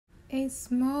A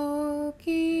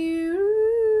smoky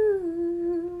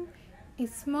room, a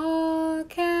small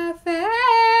cafe.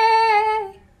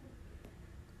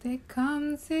 They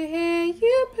come to hear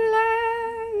you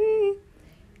play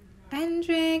and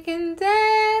drink and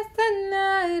dance the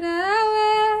night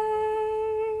away.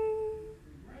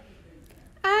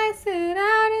 I sit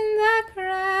out in the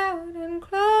crowd and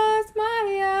close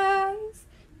my eyes,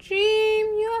 dream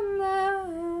you're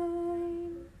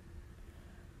mine,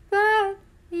 but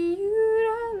you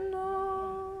don't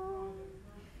know,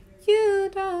 you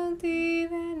don't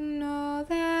even know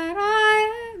that I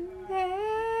am there.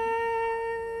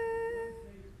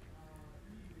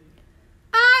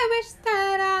 I wish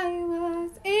that I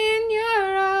was in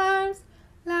your arms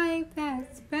like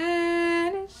that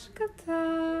Spanish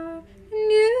guitar, and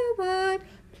you would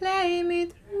play me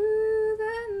through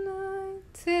the night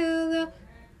till the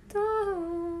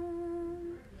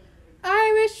dawn.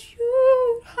 I wish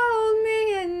you'd hold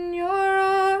me in your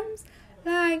arms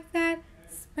like that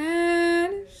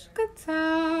Spanish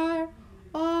guitar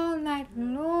all night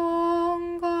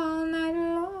long, all night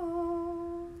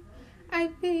long.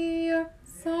 I'd be your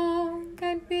song,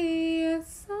 I'd be your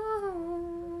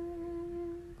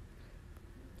song.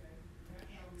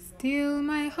 Steal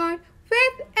my heart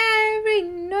with every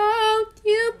note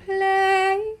you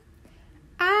play.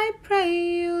 I pray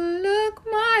you look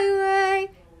my way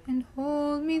and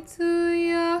hold me to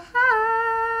your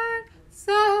heart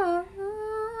someday.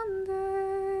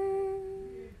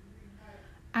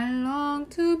 I long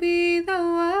to be the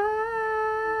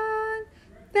one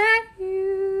that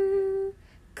you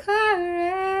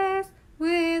caress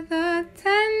with a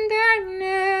tenderness,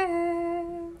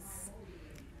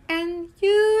 and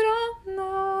you don't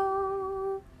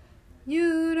know,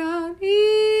 you don't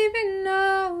even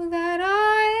know that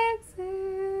I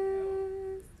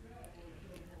exist.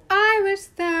 I wish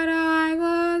that I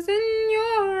was in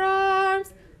your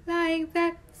arms like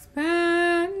that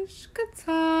Spanish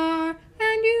guitar,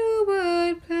 and you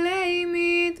would play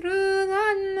me through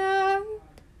the night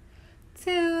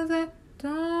till the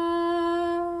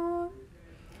dawn.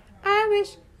 I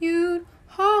wish you'd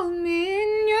hold me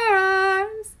in your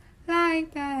arms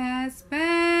like that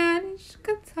Spanish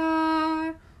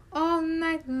guitar all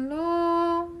night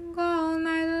long, all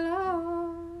night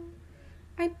long.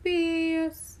 I'd be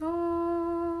your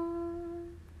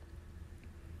song.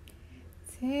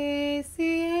 Te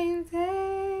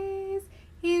sientes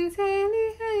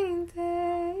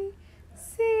inteligente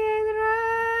si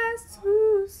abras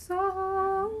tus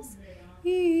ojos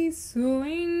y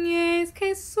sueñes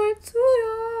que soy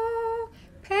tuyo,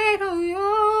 pero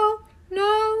yo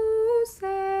no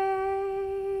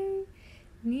sé,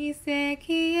 ni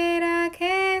siquiera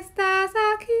que estás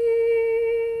aquí.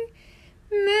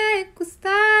 Me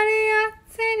gustaría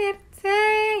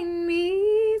tenerte en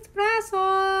mis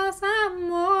brazos,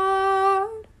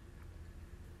 amor.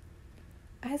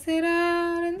 I sit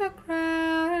out in the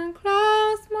crowd and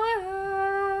close my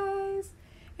eyes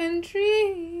and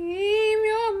dream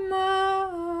you're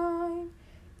mine,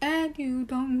 and you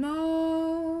don't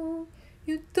know,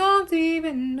 you don't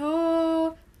even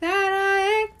know that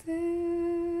I exist.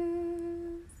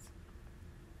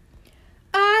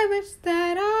 I wish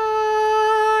that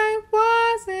I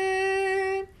was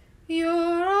in your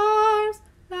arms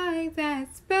like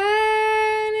that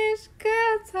Spanish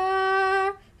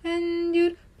guitar, and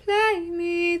you'd play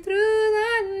me through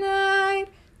the night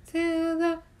till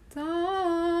the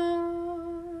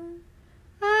dawn.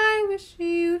 I wish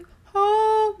you'd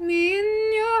hold me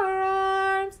in your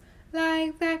arms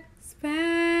like that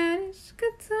Spanish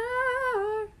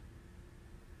guitar.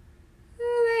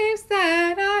 I wish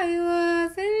that I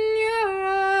was in your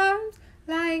arms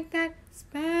like that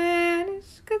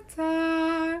Spanish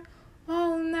guitar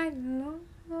all night long,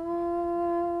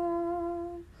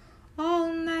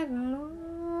 all night long.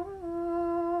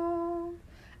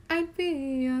 I'd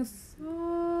be your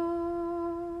song.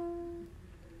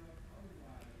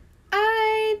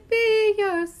 I'd be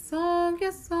your song,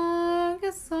 your song,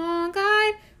 your song.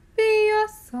 I'd be your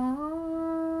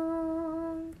song.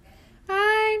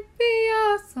 I'd be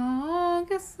your song,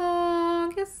 your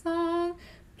song, your song.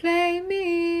 Play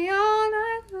me all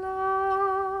night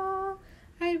long.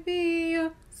 I'd be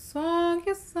your song,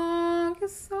 your song, your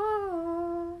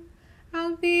song.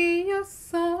 I'll be your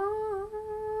song.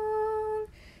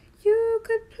 You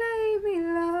could play me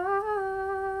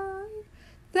like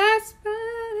that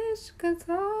Spanish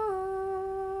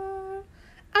guitar.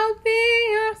 I'll be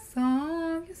your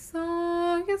song, your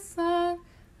song, your song.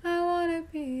 I wanna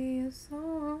be your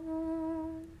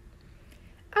song.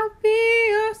 I'll be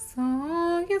your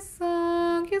song, your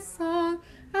song, your song.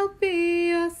 I'll be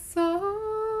your song.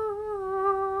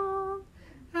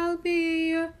 I'll be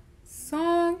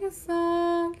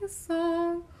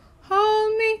song.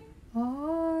 Hold me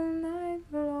all night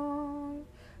long.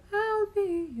 I'll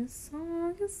be your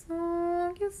song, your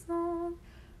song, your song.